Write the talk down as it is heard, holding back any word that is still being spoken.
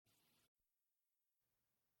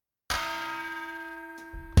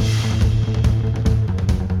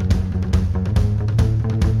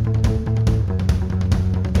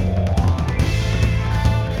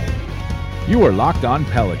You are Locked On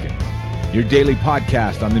Pelicans, your daily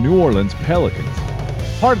podcast on the New Orleans Pelicans,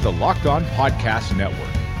 part of the Locked On Podcast Network,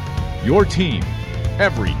 your team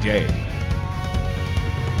every day.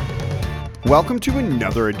 Welcome to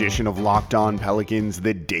another edition of Locked On Pelicans,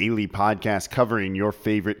 the daily podcast covering your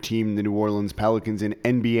favorite team, the New Orleans Pelicans, and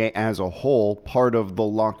NBA as a whole, part of the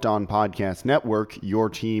Locked On Podcast Network, your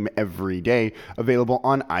team every day, available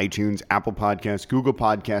on iTunes, Apple Podcasts, Google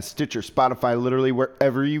Podcasts, Stitcher, Spotify, literally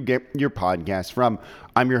wherever you get your podcasts from.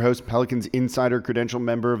 I'm your host, Pelicans Insider, credential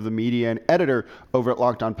member of the media and editor over at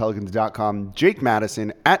LockedOnPelicans.com, Jake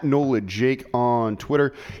Madison, at NOLA Jake on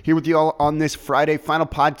Twitter, here with you all on this Friday, final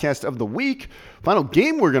podcast of the week, final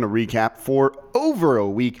game we're going to recap for over a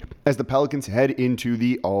week as the Pelicans head into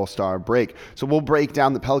the All-Star break. So we'll break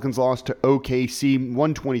down the Pelicans' loss to OKC,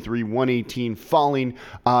 123-118, falling,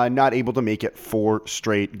 not able to make it 4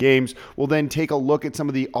 straight games. We'll then take a look at some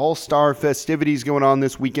of the All-Star festivities going on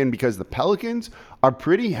this weekend because the Pelicans are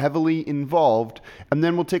pretty heavily involved, and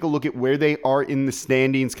then we'll take a look at where they are in the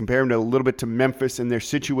standings, compare them a little bit to Memphis and their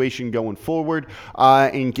situation going forward,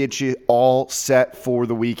 and get you all set for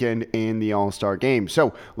the weekend and the All-Star game.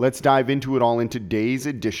 So let's dive into it all in today's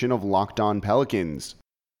edition of Locked On Pelicans.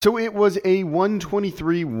 So it was a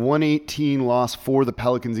 123-118 loss for the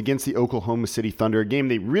Pelicans against the Oklahoma City Thunder, a game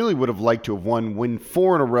they really would have liked to have win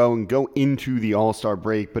 4 in a row and go into the All-Star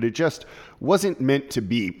break, but it just wasn't meant to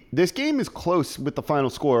be. This game is close with the final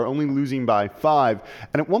score, only losing by 5,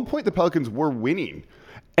 and at one point the Pelicans were winning.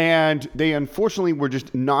 And they unfortunately were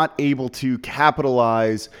just not able to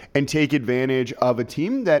capitalize and take advantage of a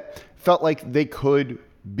team that felt like they could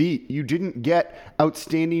beat. You didn't get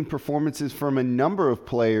outstanding performances from a number of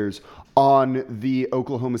players on the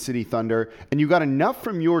Oklahoma City Thunder, and you got enough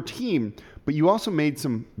from your team, but you also made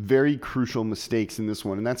some very crucial mistakes in this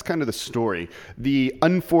one, and that's kind of the story. The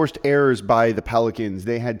unforced errors by the Pelicans,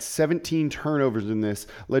 they had 17 turnovers in this,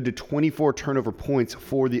 led to 24 turnover points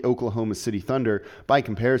for the Oklahoma City Thunder. By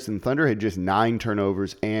comparison, Thunder had just 9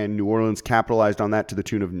 turnovers, and New Orleans capitalized on that to the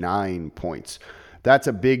tune of 9 points. That's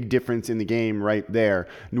a big difference in the game right there.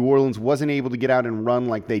 New Orleans wasn't able to get out and run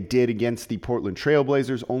like they did against the Portland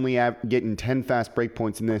Trailblazers, only getting 10 fast break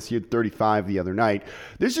points in this. You had 35 the other night.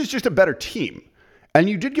 This is just a better team. And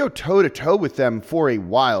you did go toe-to-toe with them for a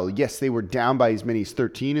while. Yes, they were down by as many as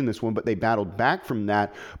 13 in this one, but they battled back from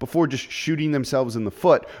that before just shooting themselves in the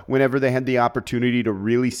foot whenever they had the opportunity to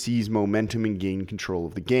really seize momentum and gain control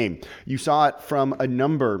of the game. You saw it from a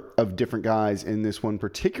number of different guys in this one,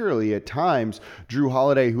 particularly at times Jrue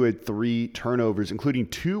Holiday, who had 3 turnovers, including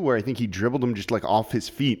 2 where I think he dribbled them just like off his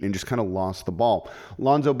feet and just kind of lost the ball.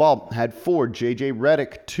 Lonzo Ball had 4, JJ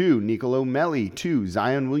Redick 2, Nicolo Melli 2,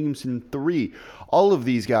 Zion Williamson 3. All of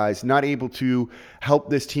these guys not able to help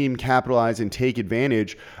this team capitalize and take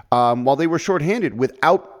advantage while they were shorthanded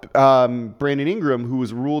without Brandon Ingram, who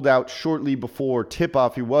was ruled out shortly before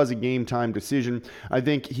tip-off. He was a game-time decision. I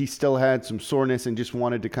think he still had some soreness and just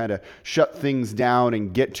wanted to kind of shut things down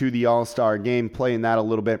and get to the All-Star game, play in that a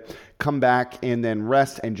little bit, come back and then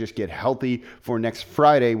rest and just get healthy for next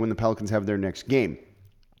Friday when the Pelicans have their next game.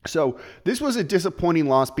 So this was a disappointing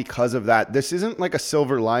loss because of that. This isn't like a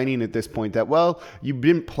silver lining at this point that, well, you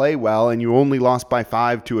didn't play well and you only lost by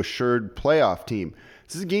 5 to a assured playoff team.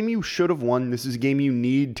 This is a game you should have won. This is a game you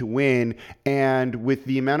need to win. And with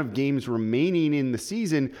the amount of games remaining in the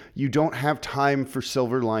season, you don't have time for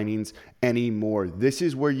silver linings anymore. This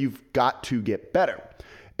is where you've got to get better.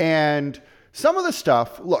 And some of the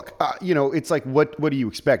stuff, look, it's like, what do you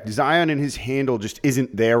expect? Zion and his handle just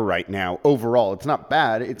isn't there right now overall. It's not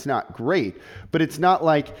bad. It's not great. But it's not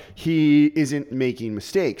like he isn't making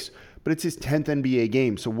mistakes. But it's his 10th NBA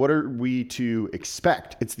game. So what are we to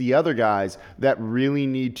expect? It's the other guys that really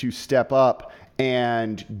need to step up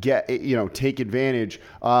and take advantage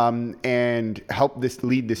and help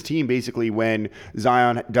lead this team basically when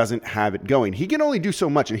Zion doesn't have it going. He can only do so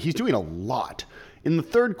much, and he's doing a lot. In the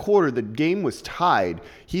third quarter, the game was tied.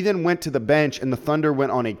 He then went to the bench, and the Thunder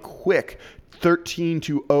went on a quick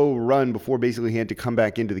 13-0 run before basically he had to come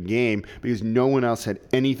back into the game because no one else had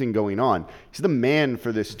anything going on. He's the man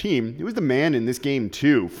for this team. He was the man in this game,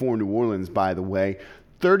 too, for New Orleans, by the way.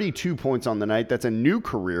 32 points on the night. That's a new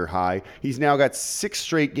career high. He's now got 6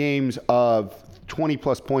 straight games of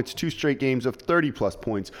 20-plus points, 2 straight games of 30-plus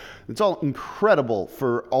points. It's all incredible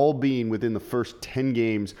for all being within the first 10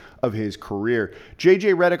 games of his career.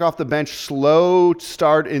 JJ Redick off the bench, slow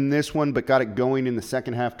start in this one, but got it going in the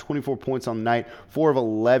second half. 24 points on the night, 4 of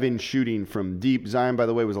 11 shooting from deep. Zion, by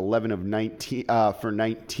the way, was 11 of 19 for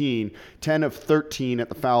 19, 10 of 13 at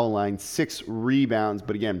the foul line, 6 rebounds,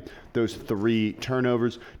 but again, those 3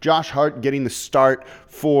 turnovers. Josh Hart getting the start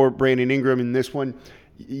for Brandon Ingram in this one.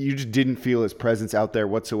 you just didn't feel his presence out there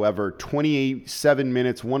whatsoever. 27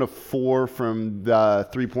 minutes, 1 of 4 from the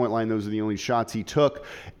three-point line. Those are the only shots he took.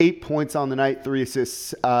 8 points on the night, 3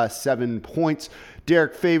 assists, 7 points.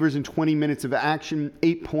 Derek Favors in 20 minutes of action,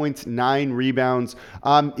 8 points, 9 rebounds.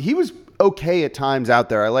 He was okay at times out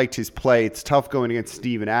there. I liked his play. It's tough going against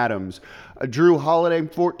Steven Adams. Drew Holiday,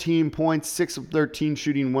 14 points, 6 of 13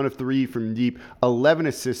 shooting, 1 of 3 from deep, 11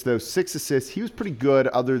 assists, though 6 assists. He was pretty good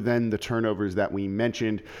other than the turnovers that we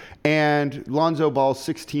mentioned. And Lonzo Ball,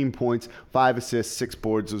 16 points, 5 assists, 6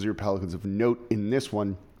 boards. Those are your Pelicans of note in this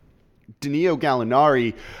one. Danilo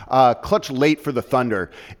Gallinari, clutch late for the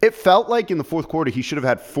Thunder. It felt like in the fourth quarter he should have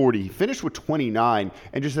had 40. He finished with 29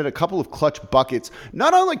 and just had a couple of clutch buckets.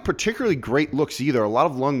 Not on like particularly great looks either. A lot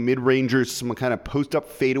of long mid-rangers, some kind of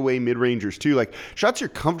post-up fadeaway mid-rangers too. Like shots you're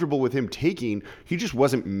comfortable with him taking, he just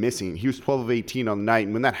wasn't missing. He was 12 of 18 on the night,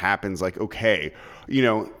 and when that happens, like, okay,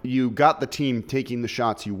 you got the team taking the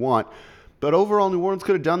shots you want. But overall, New Orleans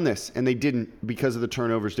could have done this, and they didn't because of the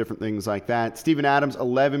turnovers, different things like that. Steven Adams,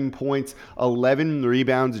 11 points, 11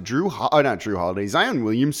 rebounds. Zion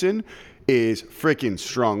Williamson is freaking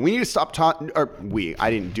strong. We need to stop talking. I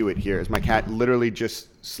didn't do it here, as my cat literally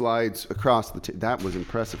just slides across the that was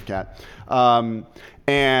impressive, cat.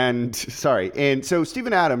 And so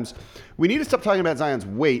Steven Adams, we need to stop talking about Zion's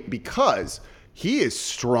weight because he is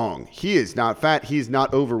strong. He is not fat. He is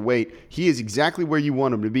not overweight. He is exactly where you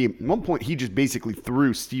want him to be. At one point, he just basically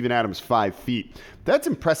threw Steven Adams 5 feet. That's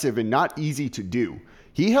impressive and not easy to do.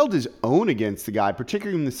 He held his own against the guy,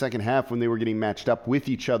 particularly in the second half when they were getting matched up with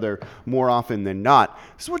each other more often than not.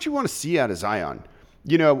 This is what you want to see out of Zion.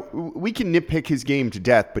 We can nitpick his game to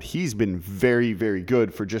death, but he's been very, very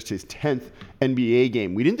good for just his 10th NBA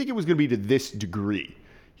game. We didn't think it was going to be to this degree.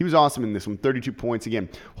 He was awesome in this one, 32 points. Again,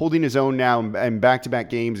 holding his own now and back-to-back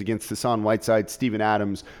games against Hassan Whiteside, Steven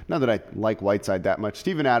Adams. Not that I like Whiteside that much.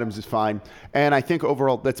 Steven Adams is fine. And I think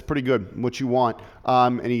overall that's pretty good, what you want.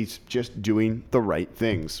 And he's just doing the right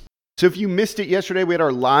things. So if you missed it yesterday, we had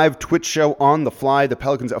our live Twitch show on the fly, the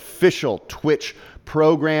Pelicans official Twitch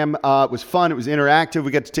program. It was fun. It was interactive.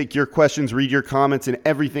 We got to take your questions, read your comments, and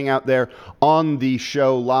everything out there on the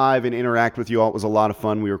show live and interact with you all. It was a lot of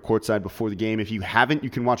fun. We were courtside before the game. If you haven't, you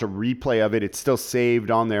can watch a replay of it. It's still saved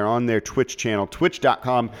on their Twitch channel,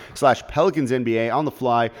 twitch.com/PelicansNBA on the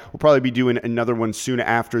fly. We'll probably be doing another one soon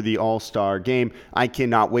after the All-Star game. I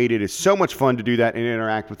cannot wait. It is so much fun to do that and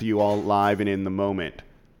interact with you all live and in the moment.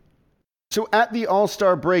 So at the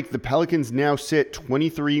All-Star break, the Pelicans now sit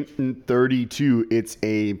 23-32. It's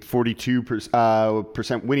a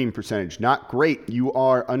 42% winning percentage. Not great. You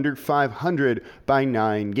are under 500 by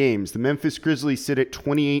 9 games. The Memphis Grizzlies sit at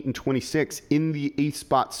 28-26 in the 8th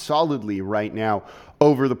spot solidly right now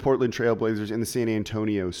over the Portland Trailblazers and the San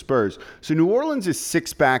Antonio Spurs. So New Orleans is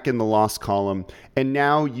 6 back in the loss column, and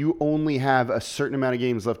now you only have a certain amount of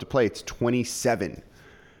games left to play. It's 27.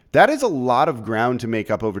 That is a lot of ground to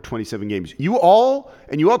make up over 27 games. You all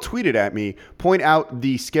tweeted at me, point out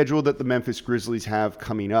the schedule that the Memphis Grizzlies have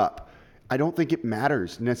coming up. I don't think it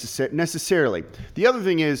matters necessarily. The other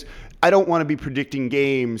thing is, I don't want to be predicting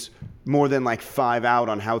games more than like 5 out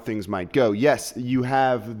on how things might go. Yes, you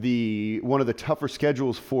have one of the tougher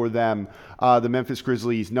schedules for them, the Memphis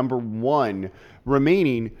Grizzlies, number 1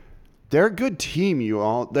 remaining. They're a good team, you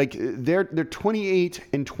all. Like they're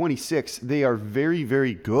 28-26. They are very,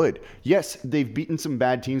 very good. Yes, they've beaten some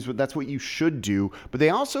bad teams, but that's what you should do. But they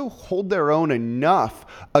also hold their own enough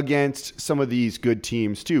against some of these good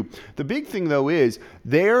teams too. The big thing though is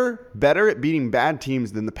they're better at beating bad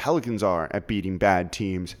teams than the Pelicans are at beating bad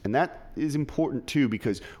teams, and that is important too,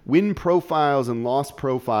 because win profiles and loss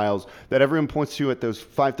profiles that everyone points to at those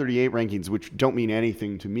 538 rankings, which don't mean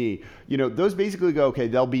anything to me, those basically go, okay,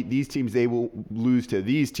 they'll beat these teams, they will lose to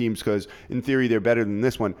these teams because in theory they're better than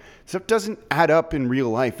this one. Stuff doesn't add up in real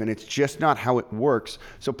life, and it's just not how it works.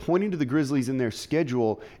 So pointing to the Grizzlies in their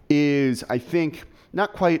schedule is, I think,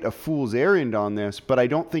 not quite a fool's errand on this, but I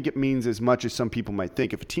don't think it means as much as some people might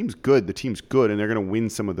think. If a team's good, the team's good, and they're going to win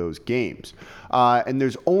some of those games. And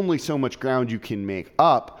there's only so much ground you can make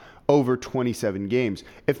up over 27 games.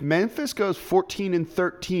 If Memphis goes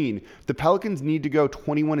 14-13, the Pelicans need to go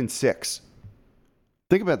 21-6.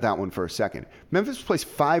 Think about that one for a second. Memphis plays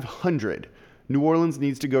 500. New Orleans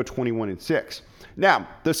needs to go 21-6. Now,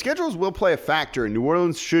 the schedules will play a factor, and New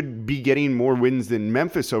Orleans should be getting more wins than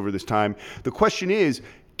Memphis over this time. The question is,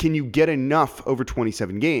 can you get enough over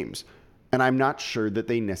 27 games? And I'm not sure that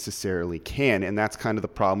they necessarily can, and that's kind of the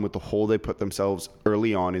problem with the hole they put themselves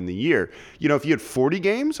early on in the year. If you had 40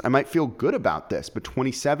 games, I might feel good about this, but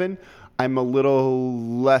 27, I'm a little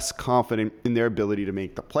less confident in their ability to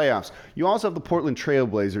make the playoffs. You also have the Portland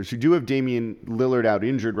Trailblazers, who do have Damian Lillard out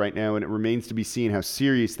injured right now, and it remains to be seen how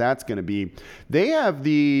serious that's going to be. They have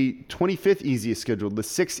the 25th easiest schedule, the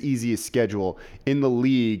 6th easiest schedule in the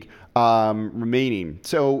league remaining.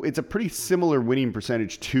 So it's a pretty similar winning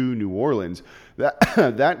percentage to New Orleans.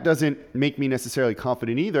 That doesn't make me necessarily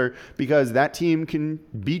confident either, because that team can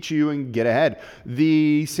beat you and get ahead.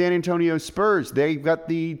 The San Antonio Spurs, they've got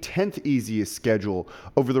the 10th easiest schedule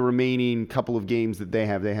over the remaining couple of games that they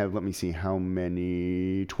have. They have, let me see, how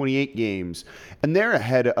many? 28 games. And they're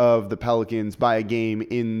ahead of the Pelicans by a game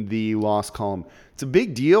in the loss column. It's a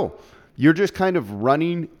big deal. You're just kind of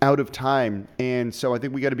running out of time. And so I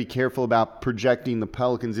think we got to be careful about projecting the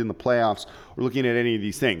Pelicans in the playoffs or looking at any of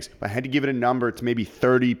these things. If I had to give it a number, it's maybe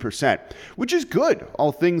 30%, which is good,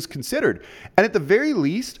 all things considered. And at the very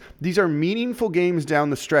least, these are meaningful games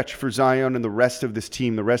down the stretch for Zion and the rest of this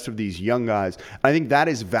team, the rest of these young guys. I think that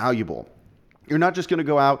is valuable. You're not just going to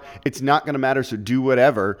go out, it's not going to matter, so do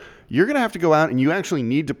whatever. You're going to have to go out and you actually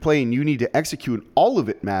need to play and you need to execute. All of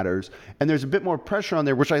it matters. And there's a bit more pressure on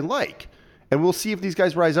there, which I like. And we'll see if these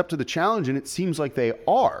guys rise up to the challenge, and it seems like they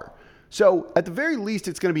are. So at the very least,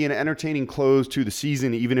 it's going to be an entertaining close to the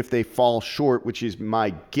season, even if they fall short, which is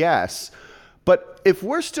my guess. But if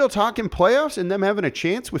we're still talking playoffs and them having a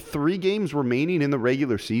chance with 3 games remaining in the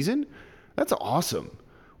regular season, that's awesome.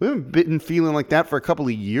 We haven't been feeling like that for a couple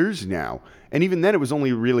of years now. And even then, it was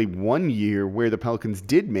only really 1 year where the Pelicans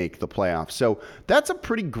did make the playoffs. So that's a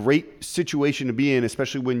pretty great situation to be in,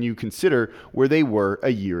 especially when you consider where they were a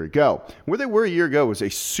year ago. Where they were a year ago was a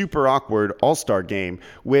super awkward All-Star game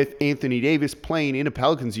with Anthony Davis playing in a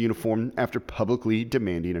Pelicans uniform after publicly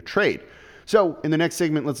demanding a trade. So in the next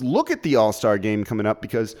segment, let's look at the All-Star game coming up,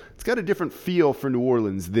 because it's got a different feel for New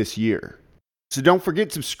Orleans this year. So don't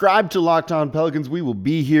forget, subscribe to Locked On Pelicans. We will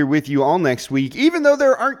be here with you all next week, even though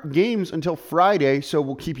there aren't games until Friday. So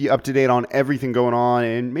we'll keep you up to date on everything going on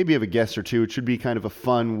and maybe have a guest or two. It should be kind of a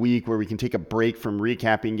fun week where we can take a break from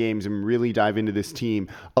recapping games and really dive into this team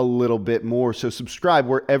a little bit more. So subscribe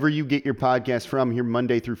wherever you get your podcast from, here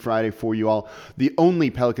Monday through Friday for you all. The only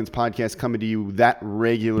Pelicans podcast coming to you that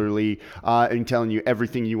regularly and telling you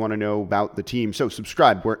everything you want to know about the team. So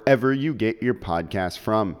subscribe wherever you get your podcast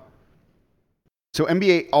from. So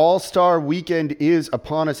NBA All-Star Weekend is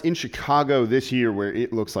upon us in Chicago this year, where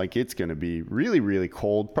it looks like it's going to be really, really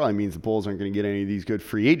cold. Probably means the Bulls aren't going to get any of these good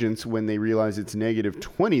free agents when they realize it's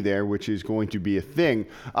 -20 there, which is going to be a thing.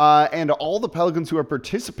 And all the Pelicans who are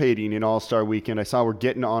participating in All-Star Weekend, I saw were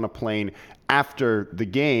getting on a plane after the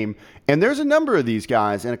game. And there's a number of these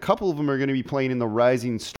guys, and a couple of them are going to be playing in the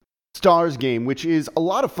Rising Stars game, which is a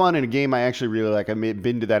lot of fun and a game I actually really like. I've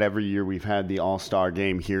been to that every year we've had the All-Star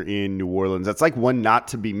game here in New Orleans. That's like one not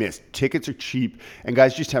to be missed. Tickets are cheap, and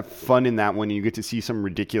guys just have fun in that one, and you get to see some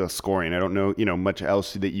ridiculous scoring. I don't know, much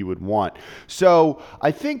else that you would want. So I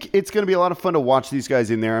think it's going to be a lot of fun to watch these guys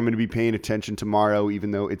in there. I'm going to be paying attention tomorrow,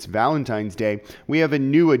 even though it's Valentine's Day. We have a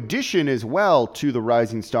new addition as well to the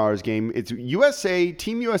Rising Stars game. It's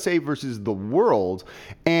Team USA versus the World,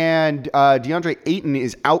 and DeAndre Ayton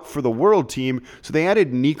is out for the World team, so they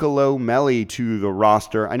added Nicolo Melli to the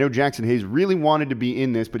roster. I know Jackson Hayes really wanted to be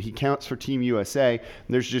in this, but he counts for Team USA, and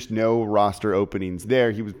there's just no roster openings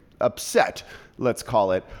there. He was upset, let's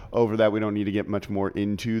call it, over that. We don't need to get much more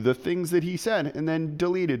into the things that he said, and then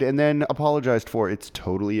deleted, and then apologized for. It's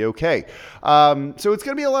totally okay. So it's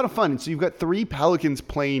going to be a lot of fun. So you've got 3 Pelicans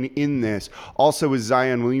playing in this. Also is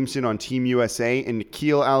Zion Williamson on Team USA, and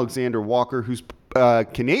Nickeil Alexander-Walker, who's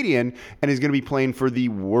Canadian and is going to be playing for the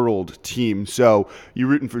World team. So you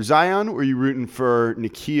rooting for Zion or you rooting for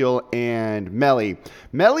Nickeil and Melli?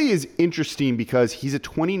 Melli is interesting because he's a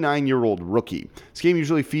 29-year-old rookie. This game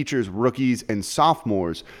usually features rookies and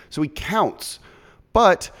sophomores, so he counts,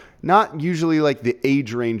 but not usually like the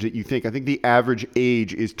age range that you think. I think the average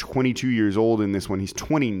age is 22 years old in this one. He's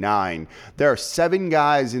 29. There are 7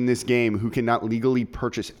 guys in this game who cannot legally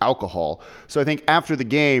purchase alcohol. So I think after the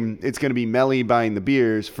game, it's going to be Melli buying the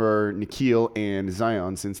beers for Nickeil and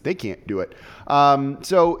Zion, since they can't do it.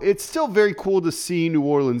 So it's still very cool to see New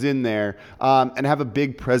Orleans in there and have a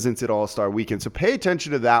big presence at All-Star Weekend. So pay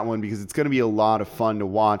attention to that one, because it's going to be a lot of fun to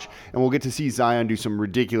watch. And we'll get to see Zion do some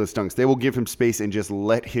ridiculous dunks. They will give him space and just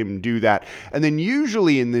let him him do that. And then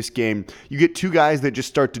usually in this game, you get two guys that just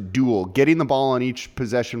start to duel, getting the ball on each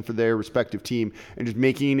possession for their respective team and just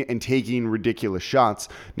making and taking ridiculous shots.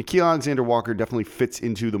 Nickeil Alexander-Walker definitely fits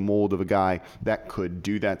into the mold of a guy that could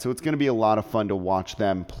do that. So it's going to be a lot of fun to watch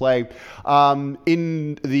them play.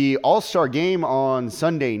 In the All-Star game on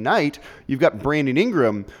Sunday night, you've got Brandon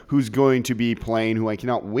Ingram, who's going to be playing, who I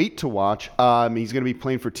cannot wait to watch. He's going to be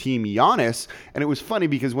playing for Team Giannis. And it was funny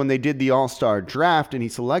because when they did the All-Star draft and he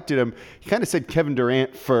selected him, he kind of said Kevin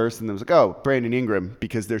Durant first, and then was like, oh, Brandon Ingram,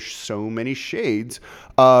 because there's so many shades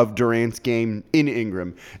of Durant's game in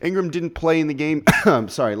Ingram. Ingram didn't play in the game,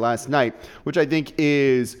 last night, which I think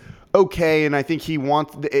is okay, and I think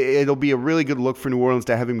it'll be a really good look for New Orleans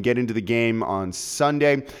to have him get into the game on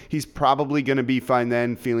Sunday. He's probably going to be fine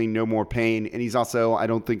then, feeling no more pain, and he's also, I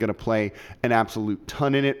don't think, going to play an absolute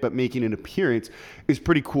ton in it, but making an appearance is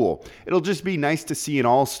pretty cool. It'll just be nice to see an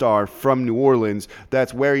all-star from New Orleans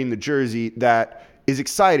that's wearing the jersey that is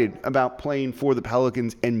excited about playing for the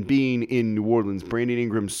Pelicans and being in New Orleans. Brandon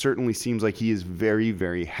Ingram certainly seems like he is very,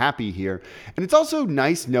 very happy here, and it's also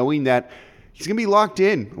nice knowing that he's going to be locked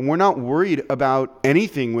in, and we're not worried about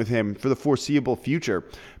anything with him for the foreseeable future.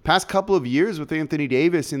 Past couple of years with Anthony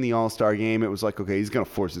Davis in the All-Star game, it was like, okay, he's going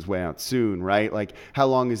to force his way out soon, right? Like, how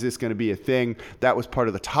long is this going to be a thing? That was part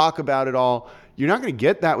of the talk about it all. You're not going to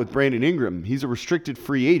get that with Brandon Ingram. He's a restricted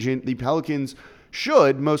free agent. The Pelicans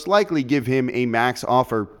should most likely give him a max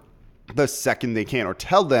offer the second they can, or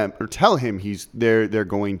tell him they're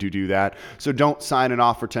going to do that. So don't sign an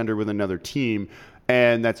offer tender with another team.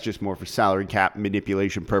 And that's just more for salary cap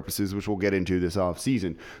manipulation purposes, which we'll get into this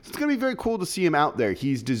offseason. So it's going to be very cool to see him out there.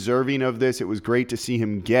 He's deserving of this. It was great to see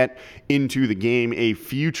him get into the game, a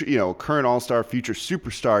future, current all-star, future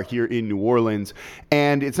superstar here in New Orleans.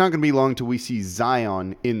 And it's not going to be long till we see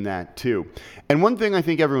Zion in that too. And one thing I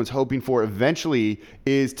think everyone's hoping for eventually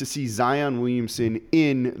is to see Zion Williamson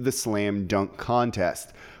in the slam dunk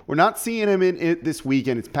contest. We're not seeing him in it this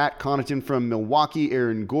weekend. It's Pat Connaughton from Milwaukee,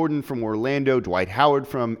 Aaron Gordon from Orlando, Dwight Howard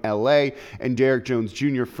from LA, and Derrick Jones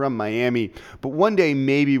Jr. from Miami. But one day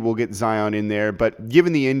maybe we'll get Zion in there. But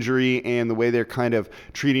given the injury and the way they're kind of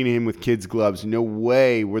treating him with kids' gloves, no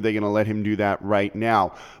way were they going to let him do that right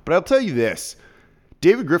now. But I'll tell you this.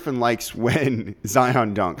 David Griffin likes when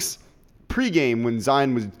Zion dunks. Pre-game, when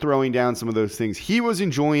Zion was throwing down some of those things, he was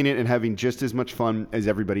enjoying it and having just as much fun as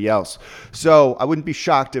everybody else. So I wouldn't be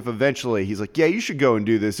shocked if eventually he's like, yeah, you should go and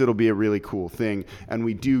do this. It'll be a really cool thing. And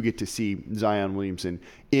we do get to see Zion Williamson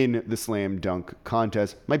in the slam dunk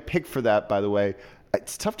contest. My pick for that, by the way,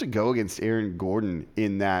 it's tough to go against Aaron Gordon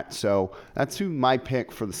in that. So that's who my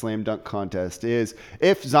pick for the slam dunk contest is.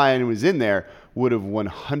 If Zion was in there, would have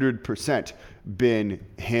 100% been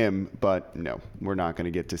him, but no, we're not going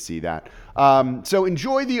to get to see that. So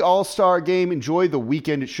enjoy the All-Star game. Enjoy the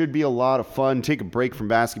weekend. It should be a lot of fun. Take a break from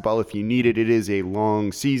basketball if you need it. It is a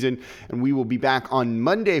long season, and we will be back on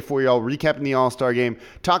Monday for y'all, recapping the All-Star game,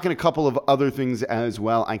 talking a couple of other things as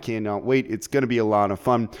well. I cannot wait. It's going to be a lot of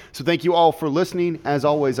fun. So thank you all for listening. As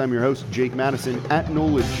always, I'm your host, Jake Madison, at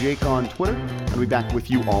NOLA Jake on Twitter. I'll be back with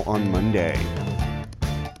you all on Monday.